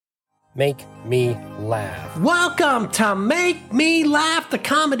Make Me Laugh. Welcome to Make Me Laugh, the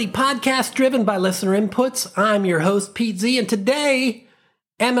comedy podcast driven by listener inputs. I'm your host, Pete Z, and today,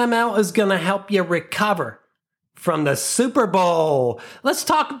 MML is going to help you recover from the Super Bowl. Let's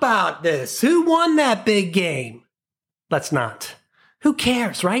talk about this. Who won that big game? Let's not. Who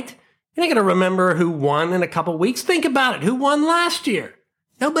cares, right? You're not going to remember who won in a couple weeks. Think about it. Who won last year?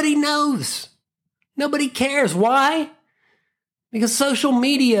 Nobody knows. Nobody cares. Why? Because social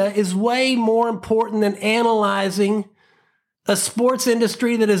media is way more important than analyzing a sports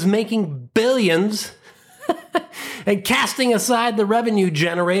industry that is making billions and casting aside the revenue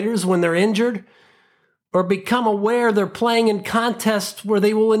generators when they're injured or become aware they're playing in contests where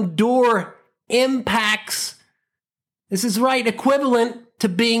they will endure impacts. This is right, equivalent to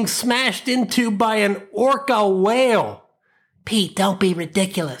being smashed into by an orca whale. Pete, don't be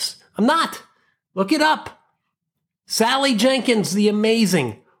ridiculous. I'm not. Look it up. Sally Jenkins, the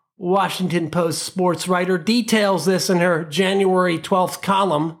amazing Washington Post sports writer, details this in her January 12th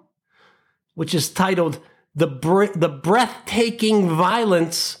column, which is titled The Breathtaking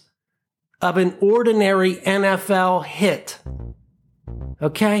Violence of an Ordinary NFL Hit.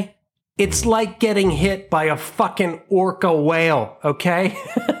 Okay? It's like getting hit by a fucking orca whale, okay?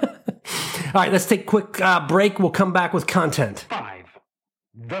 All right, let's take a quick break. We'll come back with content.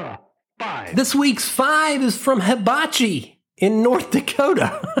 The Five. This week's five is from Hibachi in North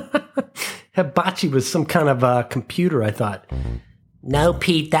Dakota. Hibachi was some kind of a computer, I thought. No,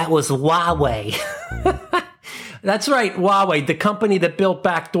 Pete, that was Huawei. That's right, Huawei, the company that built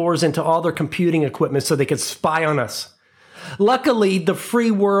backdoors into all their computing equipment so they could spy on us. Luckily, the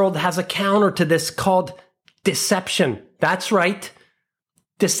free world has a counter to this called deception. That's right.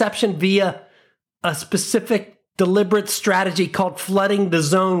 Deception via a specific deliberate strategy called flooding the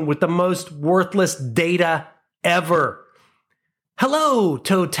zone with the most worthless data ever. Hello,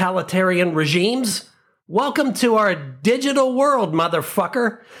 totalitarian regimes. Welcome to our digital world,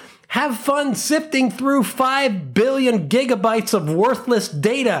 motherfucker. Have fun sifting through 5 billion gigabytes of worthless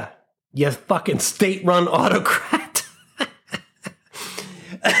data, you fucking state-run autocrat.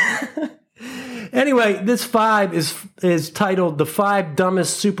 Anyway, this five is titled The 5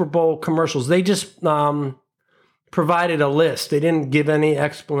 Dumbest Super Bowl Commercials. They just provided a list. They didn't give any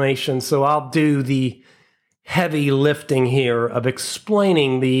explanation, so I'll do the heavy lifting here of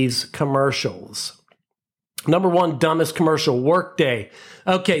explaining these commercials. Number one, dumbest commercial, Workday.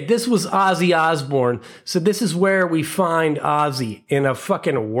 Okay, this was Ozzy Osbourne. So this is where we find Ozzy in a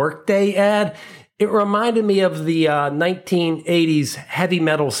fucking Workday ad. It reminded me of the 1980s heavy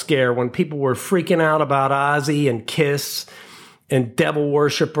metal scare when people were freaking out about Ozzy and Kiss and devil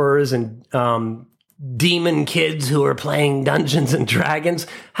worshippers and demon kids who are playing Dungeons and Dragons.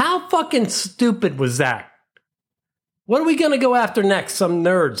 How fucking stupid was that? What are we going to go after next? Some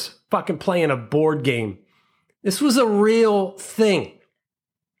nerds fucking playing a board game. This was a real thing.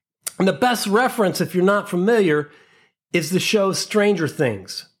 And the best reference, if you're not familiar, is the show Stranger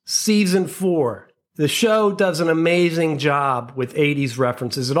Things, season 4. The show does an amazing job with 80s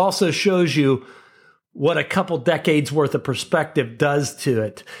references. It also shows you what a couple decades worth of perspective does to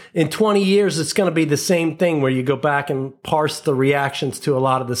it. In 20 years, it's going to be the same thing where you go back and parse the reactions to a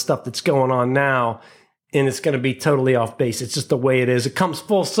lot of the stuff that's going on now, and it's going to be totally off base. It's just the way it is. It comes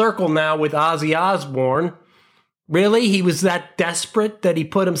full circle now with Ozzy Osbourne. Really? He was that desperate that he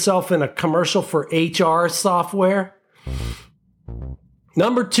put himself in a commercial for HR software?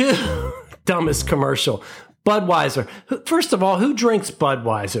 Number 2, dumbest commercial, Budweiser. First of all, who drinks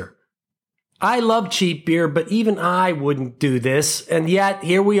Budweiser? I love cheap beer, but even I wouldn't do this. And yet,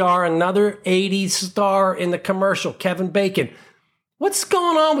 here we are, another 80s star in the commercial, Kevin Bacon. What's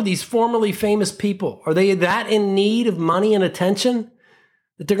going on with these formerly famous people? Are they that in need of money and attention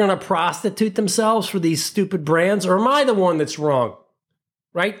that they're going to prostitute themselves for these stupid brands? Or am I the one that's wrong?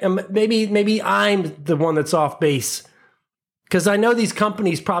 Right? And maybe I'm the one that's off base. Because I know these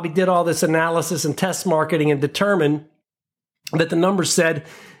companies probably did all this analysis and test marketing and determined that the numbers said,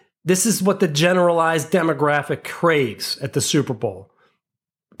 this is what the generalized demographic craves at the Super Bowl.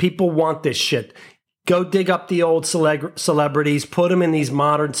 People want this shit. Go dig up the old celebrities, put them in these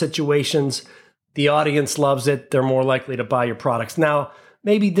modern situations. The audience loves it. They're more likely to buy your products. Now,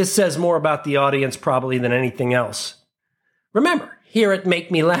 maybe this says more about the audience probably than anything else. Remember, here at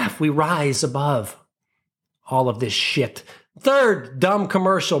Make Me Laugh, we rise above all of this shit. Third, dumb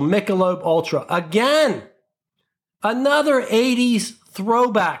commercial, Michelob Ultra. Again, another 80s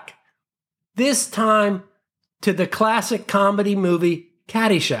throwback, this time to the classic comedy movie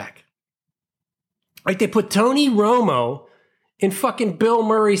Caddyshack. Like they put Tony Romo in fucking Bill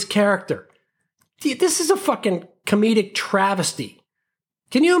Murray's character. This is a fucking comedic travesty.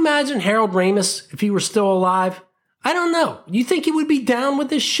 Can you imagine Harold Ramis if he were still alive? I don't know. You think he would be down with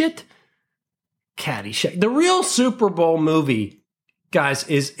this shit? Caddyshack. The real Super Bowl movie, guys,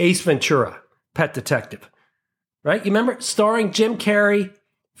 is Ace Ventura, Pet Detective. Right? You remember? Starring Jim Carrey,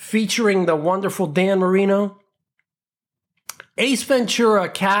 featuring the wonderful Dan Marino. Ace Ventura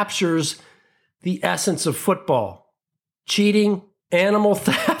captures the essence of football. Cheating, animal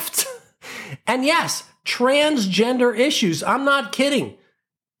theft, and yes, transgender issues. I'm not kidding.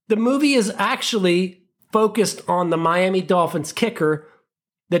 The movie is actually focused on the Miami Dolphins kicker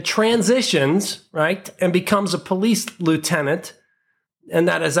that transitions, right, and becomes a police lieutenant, and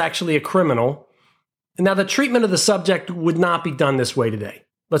that is actually a criminal. Now, the treatment of the subject would not be done this way today.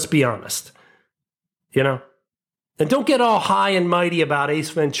 Let's be honest. You know? And don't get all high and mighty about Ace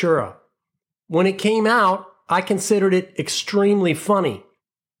Ventura. When it came out, I considered it extremely funny.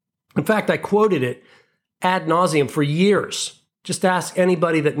 In fact, I quoted it ad nauseum for years. Just ask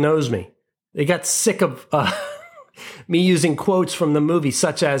anybody that knows me. They got sick of me using quotes from the movie,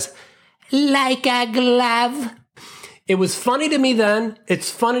 such as, like a glove. It was funny to me then. It's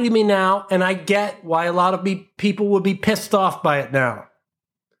funny to me now. And I get why a lot of people would be pissed off by it now.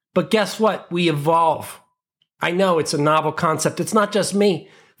 But guess what? We evolve. I know it's a novel concept. It's not just me.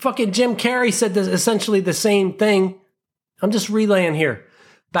 Fucking Jim Carrey said essentially the same thing. I'm just relaying here.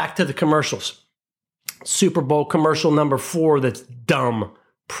 Back to the commercials. Super Bowl commercial number 4 that's dumb.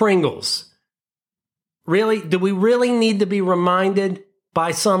 Pringles. Really? Do we really need to be reminded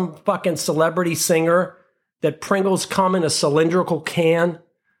by some fucking celebrity singer that Pringles come in a cylindrical can?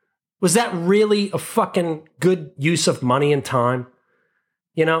 Was that really a fucking good use of money and time?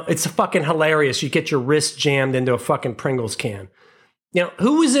 You know, it's fucking hilarious. You get your wrist jammed into a fucking Pringles can. You know,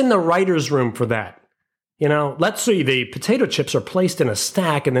 who was in the writer's room for that? You know, let's say the potato chips are placed in a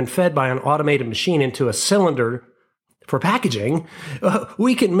stack and then fed by an automated machine into a cylinder for packaging.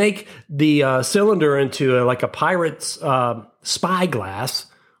 We can make the cylinder into like a pirate's spyglass.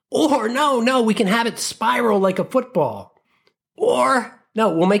 Or no, we can have it spiral like a football. Or no,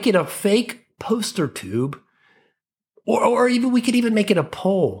 we'll make it a fake poster tube. Or even we could even make it a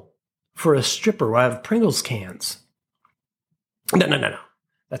pole for a stripper where I have Pringles cans. No.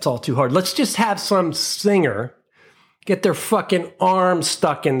 That's all too hard. Let's just have some singer get their fucking arm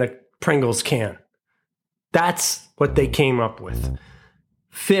stuck in the Pringles can. That's what they came up with.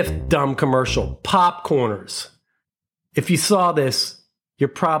 5th dumb commercial, Popcorners. If you saw this, you're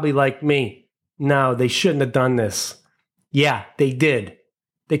probably like me. No, they shouldn't have done this. Yeah, they did.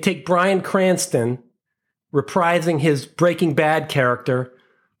 They take Bryan Cranston, reprising his Breaking Bad character,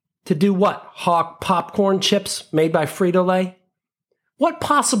 to do what? Hawk popcorn chips made by Frito-Lay? What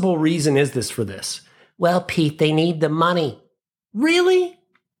possible reason is this for this? Well, Pete, they need the money. Really?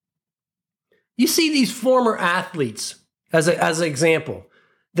 You see these former athletes, as an example,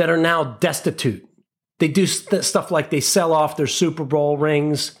 that are now destitute. They do stuff like they sell off their Super Bowl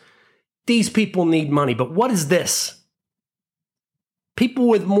rings. These people need money. But what is this? People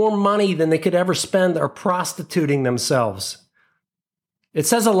with more money than they could ever spend are prostituting themselves. It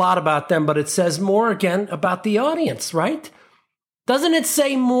says a lot about them, but it says more, again, about the audience, right? Doesn't it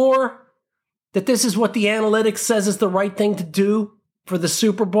say more that this is what the analytics says is the right thing to do for the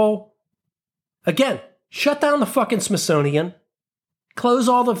Super Bowl? Again, shut down the fucking Smithsonian. Close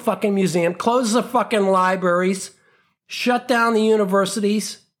all the fucking museums. Close the fucking libraries. Shut down the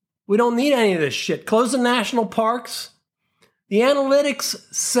universities. We don't need any of this shit. Close the national parks. The analytics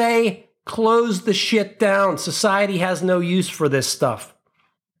say close the shit down. Society has no use for this stuff.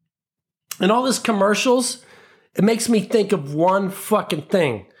 And all these commercials, it makes me think of one fucking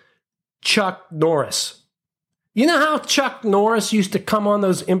thing. Chuck Norris. You know how Chuck Norris used to come on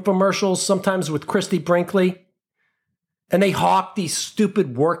those infomercials sometimes with Christy Brinkley? And they hawk these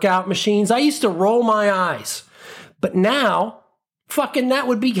stupid workout machines. I used to roll my eyes. But now, fucking that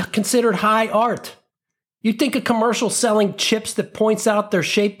would be considered high art. You think a commercial selling chips that points out they're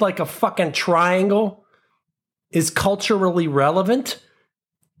shaped like a fucking triangle is culturally relevant?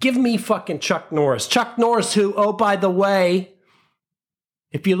 Give me fucking Chuck Norris. Chuck Norris, who, oh, by the way,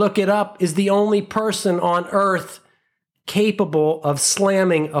 if you look it up, is the only person on earth capable of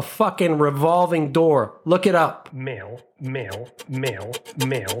slamming a fucking revolving door. Look it up. Mail.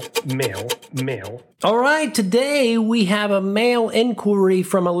 All right, today we have a mail inquiry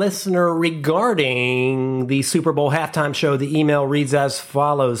from a listener regarding the Super Bowl halftime show. The email reads as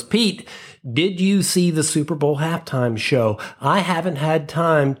follows. Pete, did you see the Super Bowl halftime show? I haven't had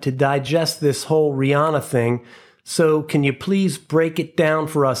time to digest this whole Rihanna thing. So can you please break it down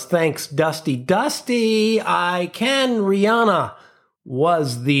for us? Thanks, Dusty. Dusty, I can. Rihanna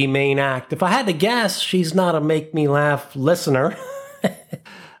was the main act. If I had to guess, she's not a make me laugh listener.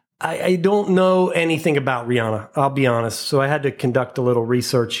 I don't know anything about Rihanna, I'll be honest. So I had to conduct a little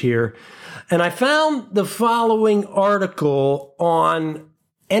research here. And I found the following article on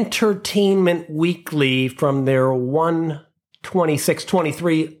Entertainment Weekly from their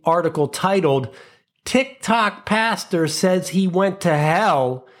 1/26/23 article titled, TikTok Pastor Says He Went to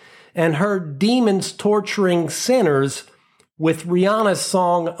Hell and Heard Demons Torturing Sinners with Rihanna's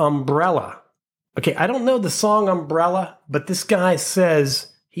song Umbrella. Okay, I don't know the song Umbrella, but this guy says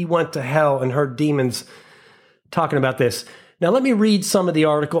he went to hell and heard demons talking about this. Now, let me read some of the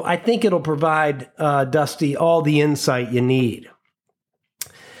article. I think it'll provide, Dusty, all the insight you need.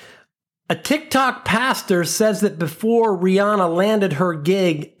 A TikTok pastor says that before Rihanna landed her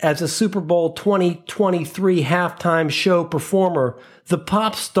gig as a Super Bowl 2023 halftime show performer, the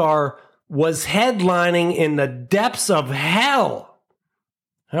pop star was headlining in the depths of hell.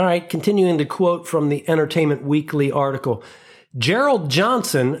 All right, continuing to quote from the Entertainment Weekly article. Gerald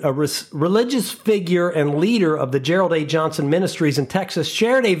Johnson, a religious figure and leader of the Gerald A. Johnson Ministries in Texas,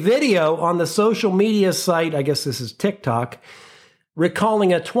 shared a video on the social media site, I guess this is TikTok,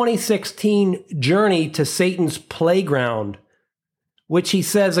 recalling a 2016 journey to Satan's playground, which he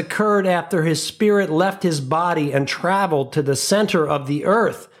says occurred after his spirit left his body and traveled to the center of the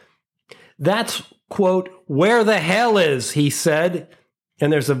earth. That's, quote, where the hell is, he said.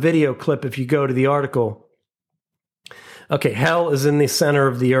 And there's a video clip if you go to the article. Okay, hell is in the center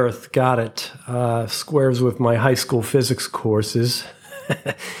of the earth. Got it. Squares with my high school physics courses.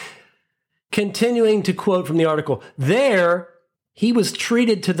 Continuing to quote from the article, there he was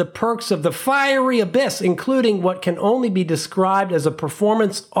treated to the perks of the fiery abyss, including what can only be described as a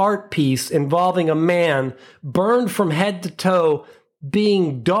performance art piece involving a man burned from head to toe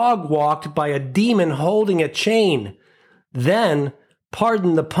being dog-walked by a demon holding a chain. Then,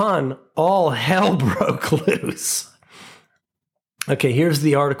 pardon the pun, all hell broke loose. Okay, here's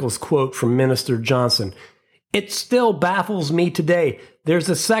the article's quote from Minister Johnson. It still baffles me today. There's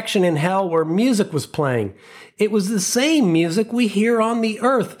a section in hell where music was playing. It was the same music we hear on the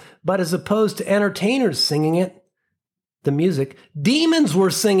earth, but as opposed to entertainers singing it, the music, demons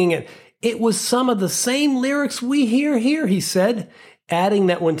were singing it. It was some of the same lyrics we hear here, he said, adding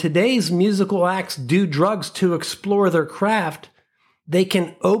that when today's musical acts do drugs to explore their craft, they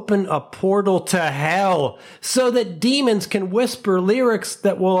can open a portal to hell so that demons can whisper lyrics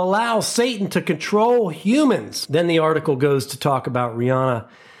that will allow Satan to control humans. Then the article goes to talk about Rihanna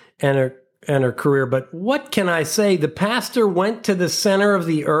and her career. But what can I say? The pastor went to the center of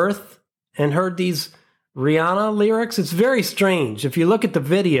the earth and heard these Rihanna lyrics. It's very strange. If you look at the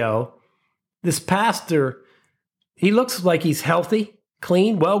video, this pastor, he looks like he's healthy,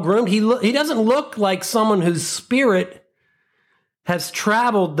 clean, well-groomed. He doesn't look like someone whose spirit has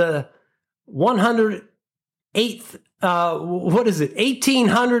traveled the 108th,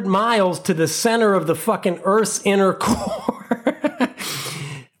 1,800 miles to the center of the fucking Earth's inner core,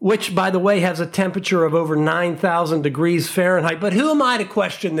 which, by the way, has a temperature of over 9,000 degrees Fahrenheit. But who am I to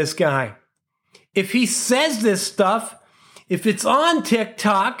question this guy? If he says this stuff, if it's on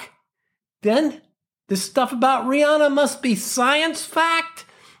TikTok, then this stuff about Rihanna must be science fact.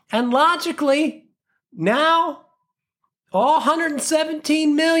 And logically, now all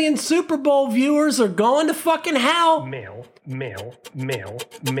 117 million Super Bowl viewers are going to fucking hell. Mail.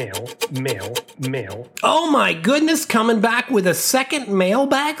 Oh my goodness, coming back with a second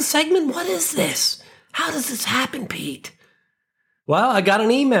mailbag segment? What is this? How does this happen, Pete? Well, I got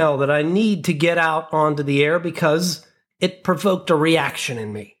an email that I need to get out onto the air because it provoked a reaction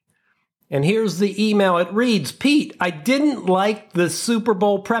in me. And here's the email. It reads, Pete, I didn't like the Super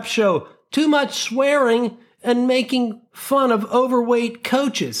Bowl prep show. Too much swearing and making fun of overweight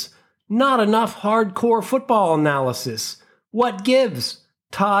coaches. Not enough hardcore football analysis. What gives?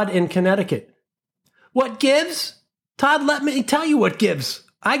 Todd in Connecticut. What gives? Todd, let me tell you what gives.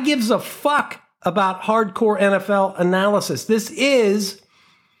 I gives a fuck about hardcore NFL analysis. This is,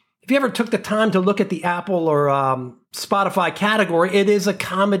 if you ever took the time to look at the Apple or Spotify category, it is a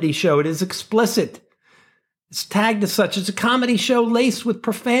comedy show. It is explicit. It's tagged as such. It's a comedy show laced with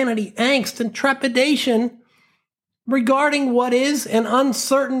profanity, angst, and trepidation regarding what is an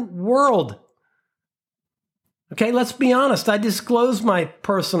uncertain world. Okay, let's be honest. I disclosed my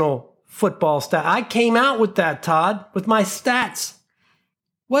personal football stat. I came out with that, Todd, with my stats.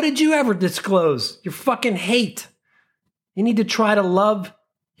 What did you ever disclose? Your fucking hate. You need to try to love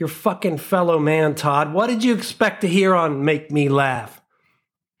your fucking fellow man, Todd. What did you expect to hear on Make Me Laugh?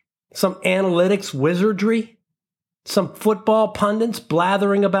 Some analytics wizardry? Some football pundits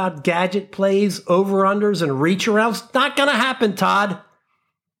blathering about gadget plays, over-unders, and reach-arounds? Not going to happen, Todd.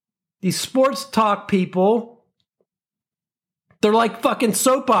 These sports talk people They're like fucking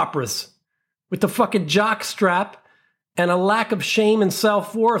soap operas with the fucking jock strap and a lack of shame and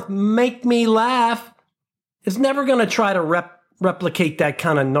self-worth. Make Me Laugh is never going to try to replicate that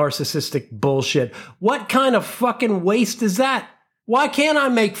kind of narcissistic bullshit. What kind of fucking waste is that? Why can't I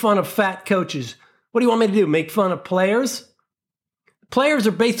make fun of fat coaches? What do you want me to do? Make fun of players? Players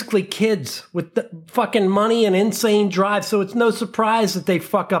are basically kids with the fucking money and insane drive, so it's no surprise that they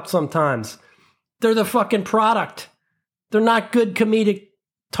fuck up sometimes. They're the fucking product. They're not good comedic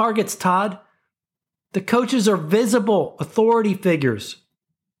targets, Todd. The coaches are visible authority figures,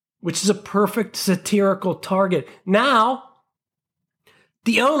 which is a perfect satirical target. Now,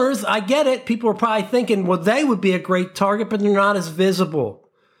 the owners, I get it. People are probably thinking, well, they would be a great target, but they're not as visible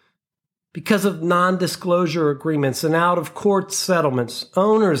because of non-disclosure agreements and out-of-court settlements.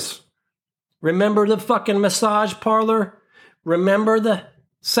 Owners, remember the fucking massage parlor? Remember the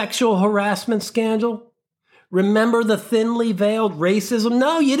sexual harassment scandal? Remember the thinly veiled racism?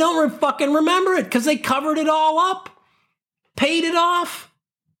 No, you don't fucking remember it because they covered it all up. Paid it off.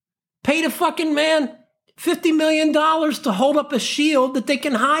 Paid a fucking man $50 million to hold up a shield that they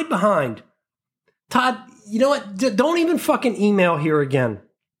can hide behind. Todd, you know what? Don't even fucking email here again.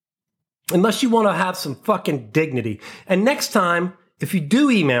 Unless you want to have some fucking dignity. And next time, if you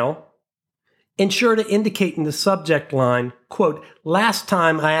do email, ensure to indicate in the subject line, quote, last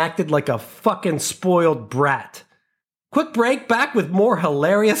time I acted like a fucking spoiled brat. Quick break, back with more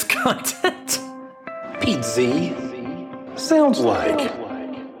hilarious content. Pete Z sounds like.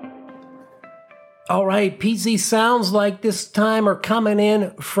 All right, Pete Z sounds like this time are coming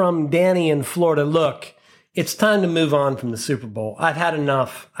in from Danny in Florida. Look, it's time to move on from the Super Bowl. I've had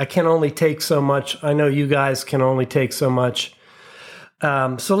enough. I can only take so much. I know you guys can only take so much.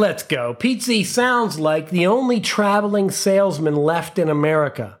 So let's go. Pete Z sounds like the only traveling salesman left in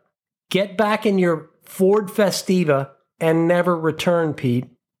America. Get back in your Ford Festiva and never return, Pete.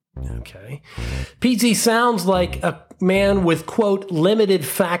 Okay. Pete Z sounds like a man with, quote, limited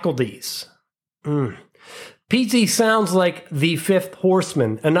faculties. Pete Z sounds like the fifth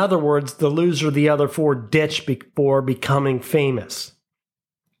horseman. In other words, the loser the other four ditch before becoming famous.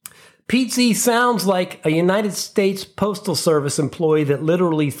 Pete Z sounds like a United States Postal Service employee that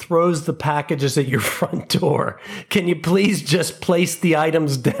literally throws the packages at your front door. Can you please just place the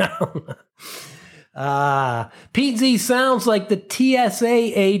items down? Pete Z sounds like the TSA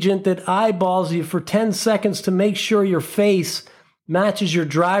agent that eyeballs you for 10 seconds to make sure your face matches your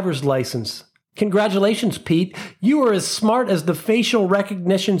driver's license. Congratulations, Pete. You are as smart as the facial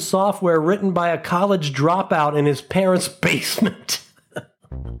recognition software written by a college dropout in his parents' basement.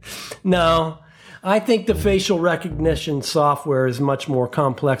 No, I think the facial recognition software is much more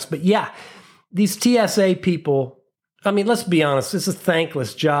complex. But yeah, these TSA people, I mean, let's be honest, it's a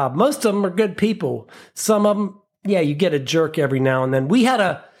thankless job. Most of them are good people. Some of them, yeah, you get a jerk every now and then. We had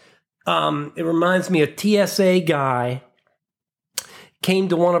it reminds me, a TSA guy came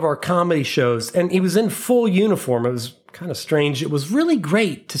to one of our comedy shows, and he was in full uniform. It was kind of strange. It was really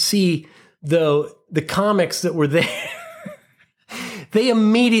great to see the comics that were there. They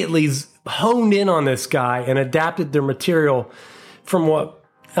immediately honed in on this guy and adapted their material from what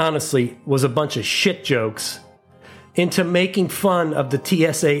honestly was a bunch of shit jokes into making fun of the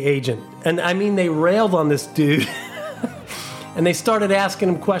TSA agent. And I mean, they railed on this dude. And they started asking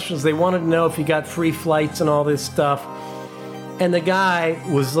him questions. They wanted to know if he got free flights and all this stuff. And the guy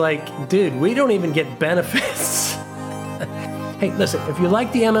was like, dude, we don't even get benefits. Hey, listen, if you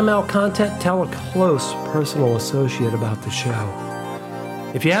like the MML content, tell a close personal associate about the show.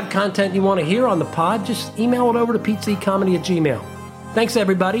 If you have content you want to hear on the pod, just email it over to petezcomedy@gmail.com. Thanks,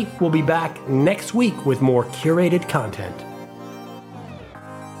 everybody. We'll be back next week with more curated content.